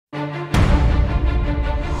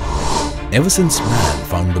ever since man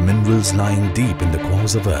found the minerals lying deep in the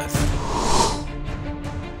cores of Earth.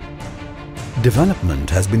 Development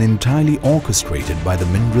has been entirely orchestrated by the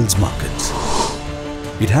minerals markets.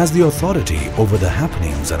 It has the authority over the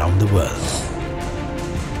happenings around the world.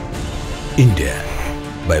 India,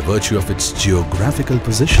 by virtue of its geographical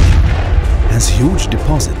positioning, has huge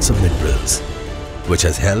deposits of minerals, which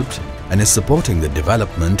has helped and is supporting the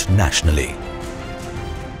development nationally.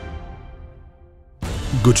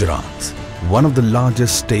 Gujarat, one of the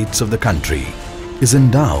largest states of the country, is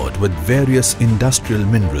endowed with various industrial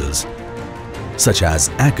minerals such as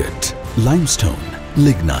agate, limestone,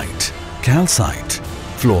 lignite, calcite,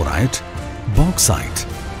 fluorite, bauxite,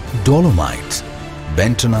 dolomite,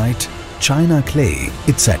 bentonite, china clay,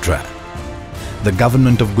 etc. The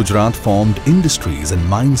government of Gujarat formed Industries and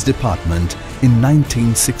Mines Department in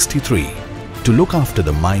 1963 to look after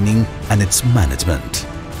the mining and its management.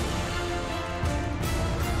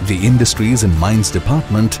 The Industries and Mines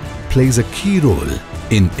Department plays a key role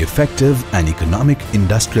in effective and economic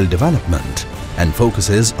industrial development and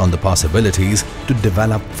focuses on the possibilities to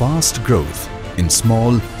develop fast growth in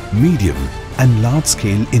small, medium and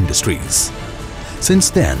large-scale industries. Since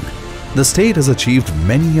then, the state has achieved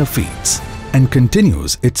many feats and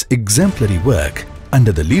continues its exemplary work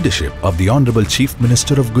under the leadership of the Honorable Chief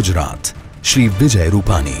Minister of Gujarat, Shri Vijay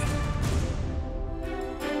Rupani.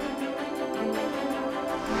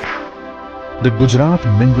 The Gujarat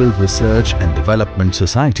Mineral Research and Development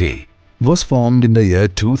Society was formed in the year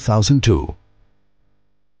 2002.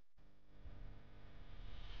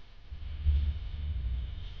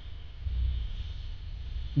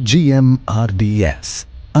 GMRDS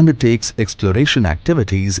undertakes exploration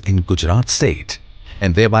activities in Gujarat state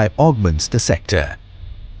and thereby augments the sector.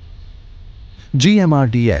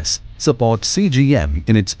 GMRDS supports CGM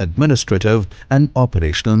in its administrative and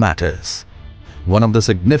operational matters. One of the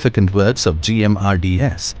significant works of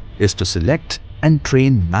GMRDS is to select and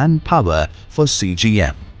train manpower for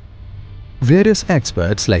CGM. Various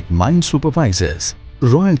experts like mine supervisors,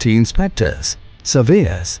 royalty inspectors,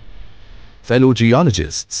 surveyors, fellow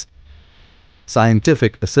geologists,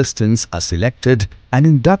 scientific assistants are selected and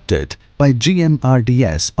inducted by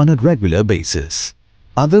GMRDS on a regular basis.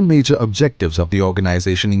 Other major objectives of the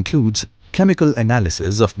organization includes chemical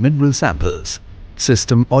analysis of mineral samples,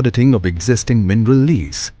 system auditing of existing mineral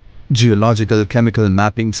lease, geological chemical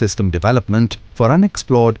mapping system development for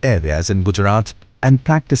unexplored areas in Gujarat, and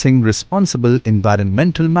practicing responsible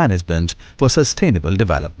environmental management for sustainable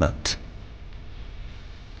development.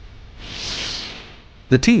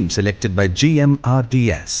 The team selected by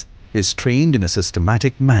GMRDS is trained in a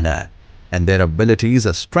systematic manner and their abilities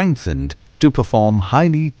are strengthened to perform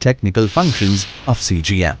highly technical functions of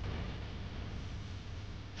CGM.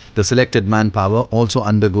 The selected manpower also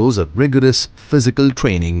undergoes a rigorous physical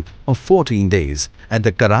training of 14 days at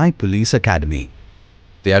the Karai Police Academy.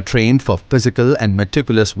 They are trained for physical and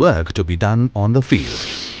meticulous work to be done on the field.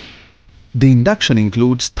 The induction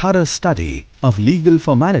includes thorough study of legal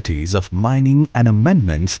formalities of mining and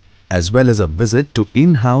amendments as well as a visit to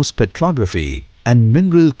in-house petrography and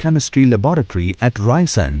mineral chemistry laboratory at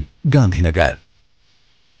Raisan, Gandhinagar.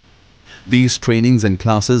 These trainings and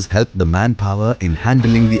classes help the manpower in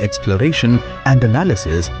handling the exploration and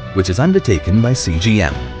analysis which is undertaken by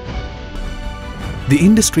CGM. The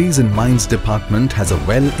Industries and Mines Department has a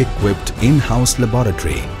well-equipped in-house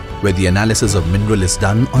laboratory where the analysis of mineral is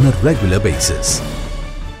done on a regular basis.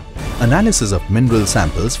 Analysis of mineral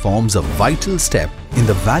samples forms a vital step in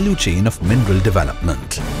the value chain of mineral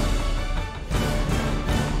development.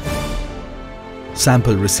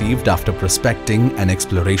 Sample received after prospecting and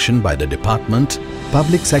exploration by the department,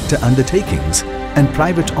 public sector undertakings and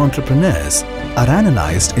private entrepreneurs are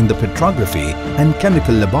analyzed in the petrography and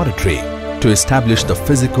chemical laboratory to establish the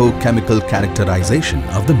physico-chemical characterization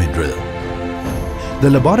of the mineral. The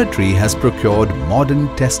laboratory has procured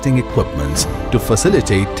modern testing equipments to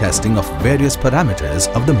facilitate testing of various parameters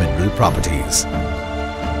of the mineral properties.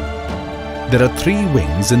 There are 3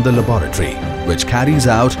 wings in the laboratory which carries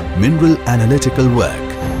out mineral analytical work,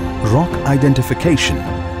 rock identification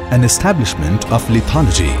and establishment of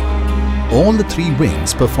lithology. All the 3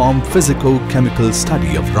 wings perform physico-chemical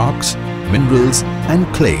study of rocks, minerals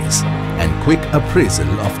and clays and quick appraisal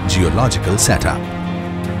of geological setup.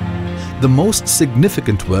 The most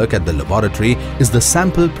significant work at the laboratory is the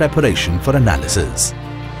sample preparation for analysis.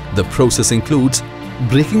 The process includes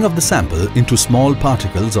breaking of the sample into small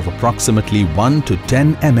particles of approximately 1 to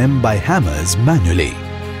 10 mm by hammers manually.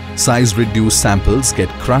 Size-reduced samples get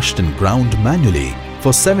crushed and ground manually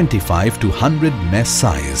for 75 to 100 mess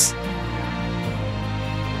size.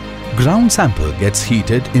 Ground sample gets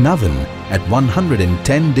heated in oven at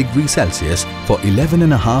 110 degrees Celsius for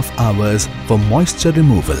 11.5 hours for moisture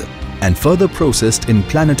removal and further processed in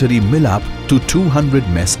planetary mill up to 200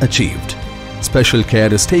 mess achieved. Special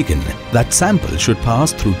care is taken that sample should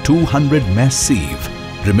pass through 200 mess sieve.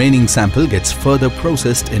 Remaining sample gets further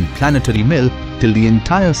processed in planetary mill till the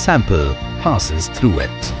entire sample passes through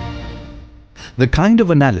it. The kind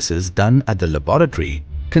of analysis done at the laboratory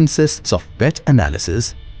consists of wet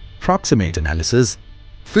analysis, proximate analysis,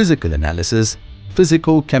 physical analysis,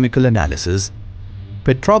 physico-chemical analysis,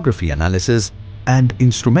 petrography analysis, and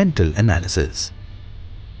instrumental analysis.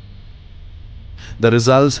 The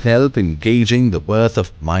results help in gauging the worth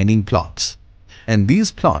of mining plots, and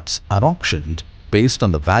these plots are auctioned based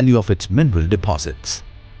on the value of its mineral deposits.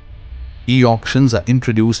 E-auctions are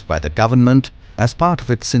introduced by the government as part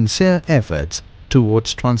of its sincere efforts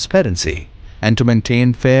towards transparency and to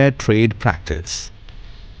maintain fair trade practice.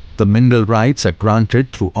 The mineral rights are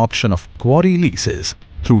granted through option of quarry leases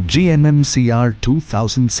through GMMCR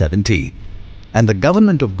 2017, and the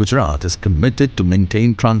Government of Gujarat is committed to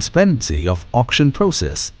maintain transparency of auction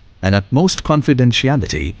process and utmost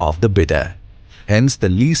confidentiality of the bidder. Hence, the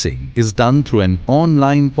leasing is done through an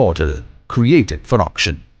online portal created for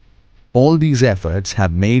auction. All these efforts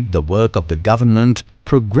have made the work of the government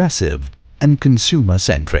progressive and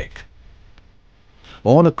consumer-centric.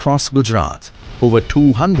 All across Gujarat, over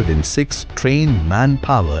 206 trained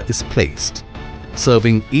manpower is placed,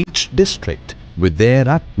 serving each district with their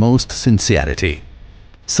utmost sincerity.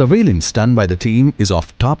 Surveillance done by the team is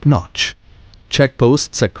of top-notch.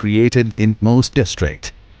 Checkposts are created in most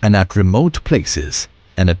districts and at remote places,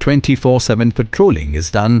 and a 24/7 patrolling is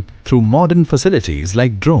done through modern facilities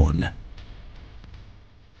like drone.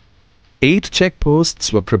 8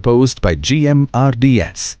 checkposts were proposed by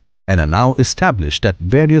GMRDS and are now established at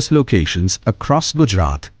various locations across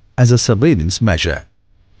Gujarat as a surveillance measure.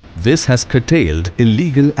 This has curtailed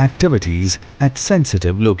illegal activities at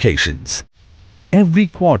sensitive locations. Every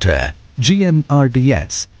quarter,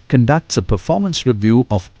 GMRDS conducts a performance review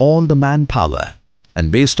of all the manpower,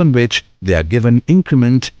 and based on which they are given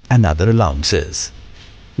increment and other allowances.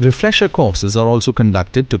 Refresher courses are also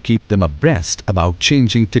conducted to keep them abreast about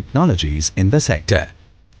changing technologies in the sector.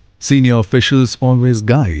 Senior officials always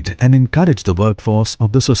guide and encourage the workforce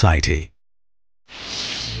of the society.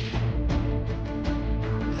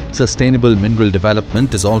 Sustainable mineral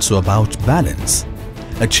development is also about balance,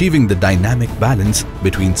 achieving the dynamic balance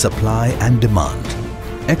between supply and demand,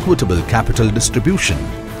 equitable capital distribution,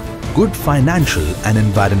 good financial and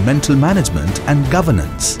environmental management and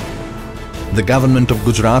governance. The Government of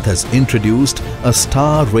Gujarat has introduced a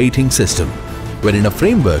star rating system, wherein a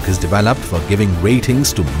framework is developed for giving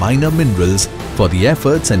ratings to minor minerals for the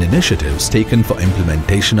efforts and initiatives taken for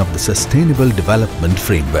implementation of the Sustainable Development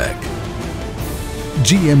Framework.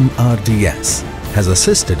 GMRDS has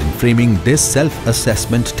assisted in framing this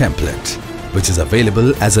self-assessment template, which is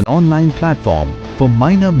available as an online platform for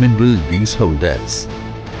minor mineral leaseholders.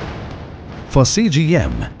 For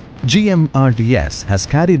CGM, GMRDS has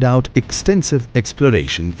carried out extensive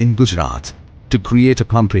exploration in Gujarat to create a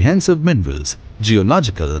comprehensive minerals,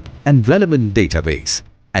 geological and relevant database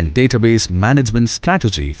and database management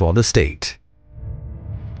strategy for the state.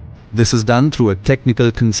 This is done through a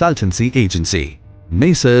technical consultancy agency,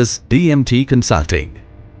 Messrs DMT Consulting,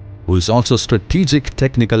 who is also strategic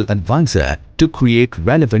technical advisor to create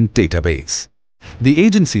relevant database. The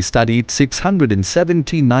agency studied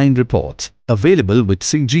 679 reports available with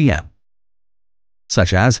CGM,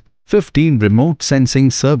 such as 15 remote sensing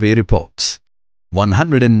survey reports,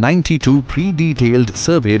 192 pre-detailed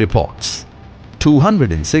survey reports,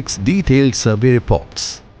 206 detailed survey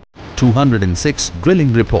reports, 206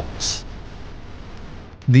 drilling reports.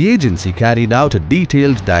 The agency carried out a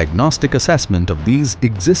detailed diagnostic assessment of these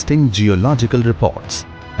existing geological reports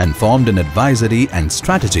and formed an advisory and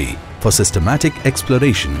strategy for systematic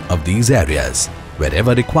exploration of these areas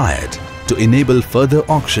wherever required to enable further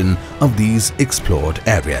auction of these explored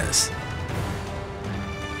areas.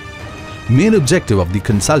 Main objective of the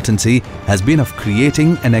consultancy has been of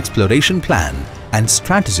creating an exploration plan and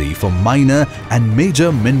strategy for minor and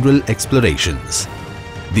major mineral explorations.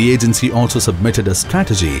 The agency also submitted a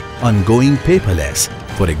strategy on going paperless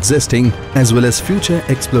for existing as well as future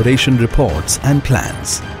exploration reports and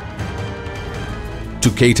plans. To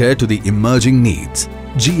cater to the emerging needs,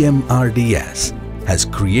 GMRDS has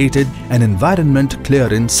created an Environment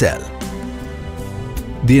Clearance Cell.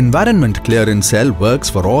 The Environment Clearance Cell works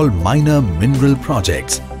for all minor mineral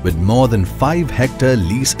projects with more than 5-hectare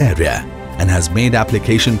lease area and has made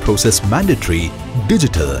application process mandatory,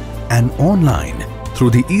 digital and online through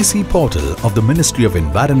the EC portal of the Ministry of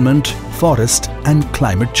Environment, Forest and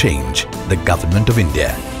Climate Change, the Government of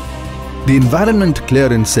India. The Environment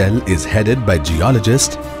Clearance Cell is headed by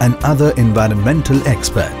geologists and other environmental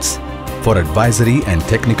experts. For advisory and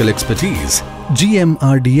technical expertise,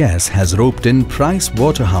 GMRDS has roped in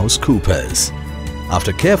PricewaterhouseCoopers.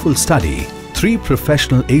 After careful study, 3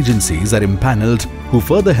 professional agencies are impaneled who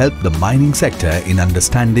further help the mining sector in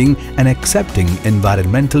understanding and accepting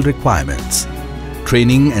environmental requirements.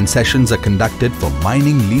 Training and sessions are conducted for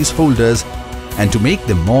mining leaseholders and to make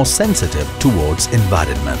them more sensitive towards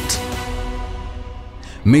environment.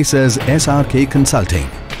 Messrs SRK Consulting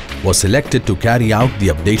was selected to carry out the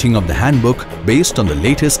updating of the handbook based on the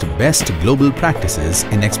latest best global practices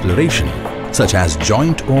in exploration, such as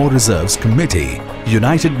Joint Ore Reserves Committee,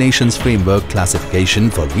 United Nations Framework Classification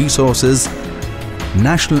for Resources,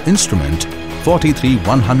 National Instrument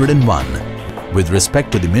 43101 with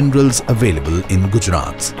respect to the minerals available in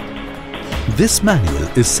Gujarat. This manual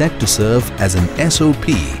is set to serve as an SOP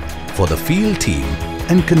for the field team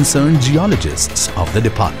and concerned geologists of the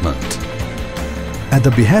department. At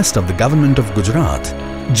the behest of the Government of Gujarat,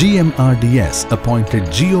 GMRDS appointed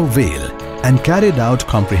GeoVale and carried out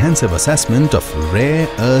comprehensive assessment of rare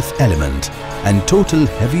earth element and total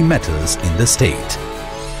heavy metals in the state.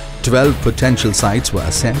 12 potential sites were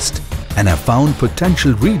assessed and have found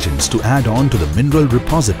potential regions to add on to the mineral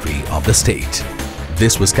repository of the state.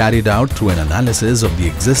 This was carried out through an analysis of the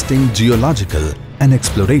existing geological and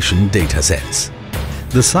exploration datasets.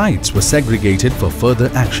 The sites were segregated for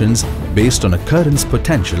further actions based on occurrence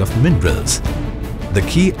potential of minerals. The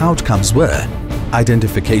key outcomes were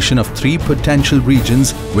identification of 3 potential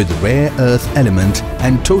regions with rare earth element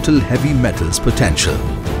and total heavy metals potential.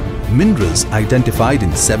 Minerals identified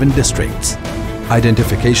in 7 districts.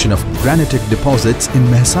 Identification of granitic deposits in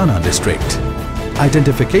Mehsana district.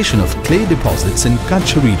 Identification of clay deposits in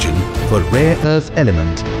Kutch region for rare earth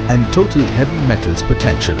element and total heavy metals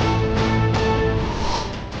potential.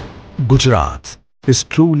 Gujarat is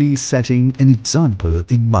truly setting an example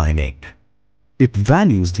in mining. It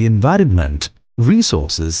values the environment,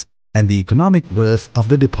 resources and the economic worth of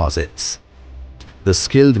the deposits. The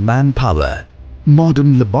skilled manpower,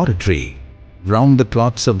 modern laboratory,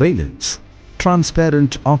 round-the-clock surveillance,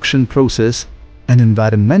 transparent auction process and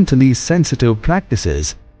environmentally sensitive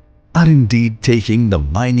practices are indeed taking the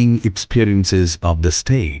mining experiences of the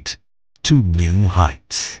state to new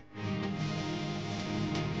heights.